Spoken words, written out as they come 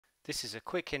This is a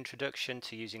quick introduction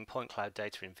to using point cloud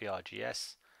data in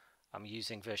VRGS. I'm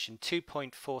using version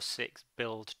 2.46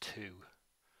 build 2.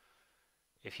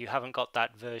 If you haven't got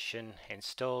that version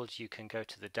installed, you can go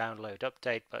to the download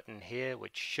update button here,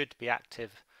 which should be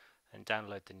active, and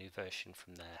download the new version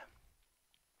from there.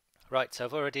 Right, so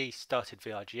I've already started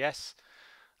VRGS.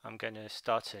 I'm going to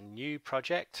start a new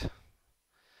project,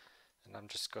 and I'm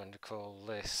just going to call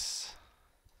this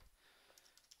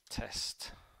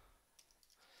test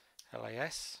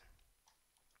LAS.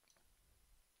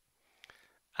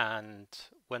 And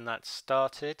when that's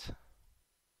started,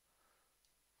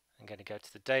 I'm going to go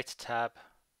to the Data tab,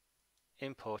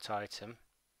 Import Item,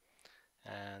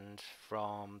 and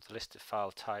from the list of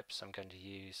file types I'm going to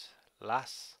use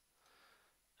LAS,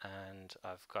 and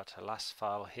I've got a LAS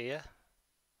file here.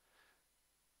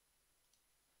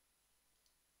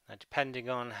 Now, depending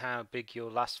on how big your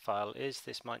LAS file is,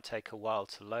 this might take a while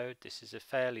to load. This is a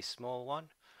fairly small one.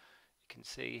 You can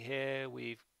see here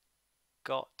we've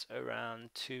got around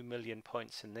 2 million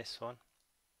points in this one.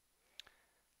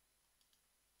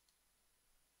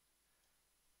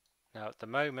 Now at the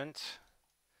moment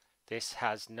this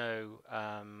has no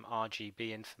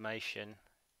RGB information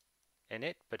in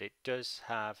it, but it does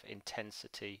have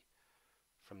intensity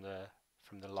from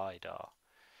the LiDAR.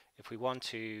 If we want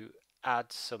to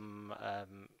add some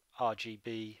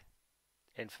RGB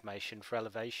information for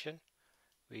elevation,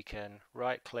 we can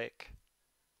right click,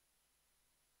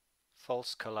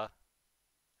 false color,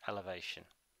 elevation,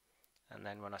 and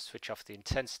then when I switch off the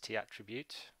intensity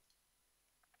attribute,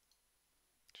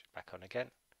 back on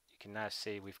again, you can now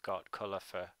see we've got color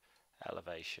for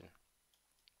elevation.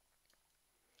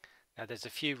 Now there's a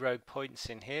few rogue points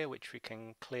in here which we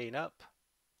can clean up.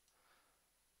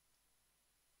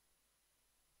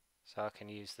 So I can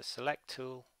use the select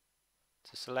tool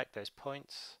to select those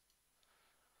points,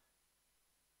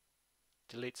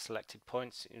 delete selected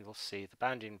points, and you'll see the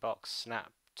bounding box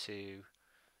snap to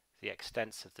the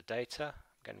extents of the data.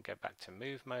 I'm going to go back to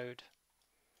move mode,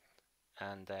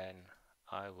 and then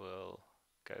I will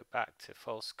go back to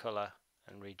false color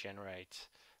and regenerate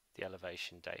the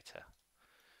elevation data.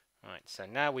 Right, so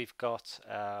now we've got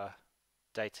our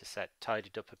data set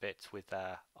tidied up a bit with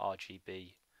our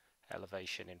RGB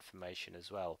elevation information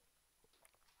as well.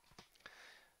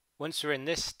 Once we're in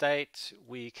this state,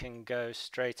 we can go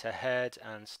straight ahead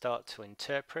and start to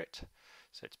interpret.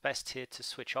 So it's best here to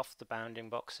switch off the bounding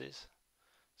boxes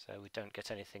so we don't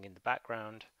get anything in the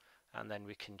background, and then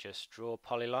we can just draw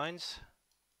polylines,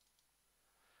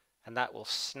 and that will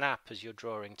snap as you're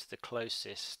drawing to the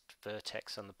closest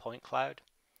vertex on the point cloud.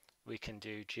 We can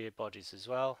do geobodies as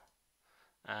well,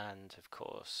 and of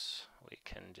course we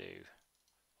can do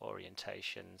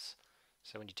orientations.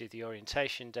 So when you do the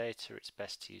orientation data, it's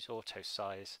best to use auto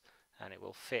size, and it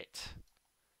will fit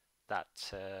that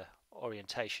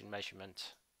orientation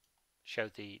measurement, show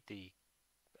the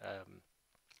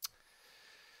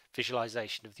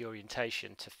visualization of the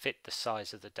orientation to fit the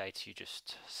size of the data you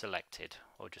just selected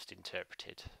or just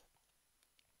interpreted.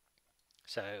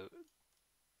 So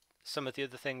some of the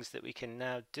other things that we can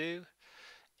now do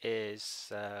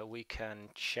is we can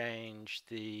change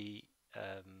the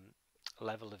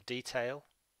level of detail.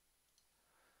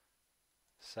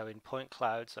 So in point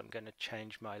clouds I'm going to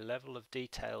change my level of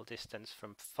detail distance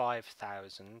from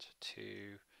 5,000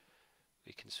 to,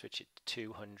 we can switch it to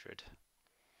 200.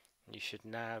 And you should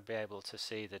now be able to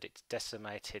see that it's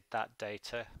decimated that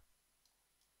data,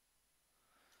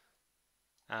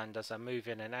 and as I move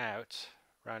in and out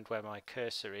around where my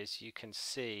cursor is, you can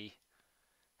see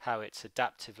how it's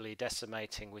adaptively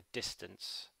decimating with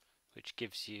distance, which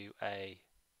gives you a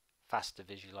faster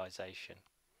visualization.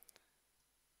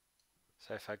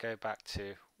 So if I go back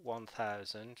to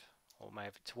 1000, or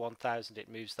maybe to 1000, it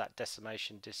moves that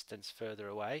decimation distance further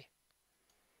away.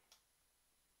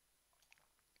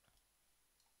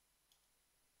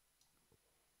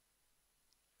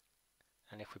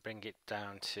 And if we bring it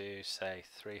down to say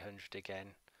 300 again,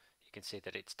 you can see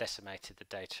that it's decimated the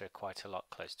data quite a lot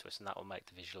close to us, and that will make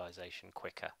the visualization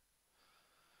quicker.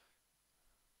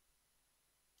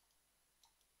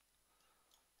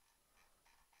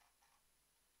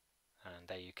 And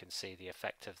there you can see the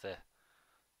effect of the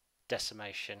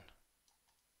decimation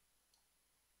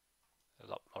a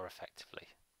lot more effectively.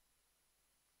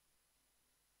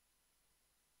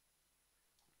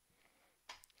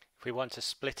 If we want to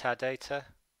split our data,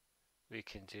 we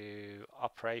can do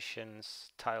operations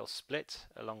tile split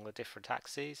along the different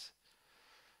axes,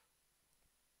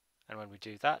 and when we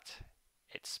do that,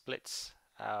 it splits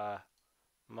our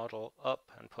model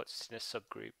up and puts it in a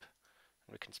subgroup,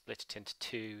 and we can split it into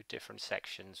two different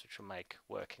sections, which will make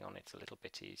working on it a little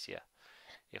bit easier.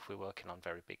 if we're working on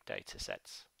very big data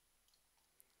sets.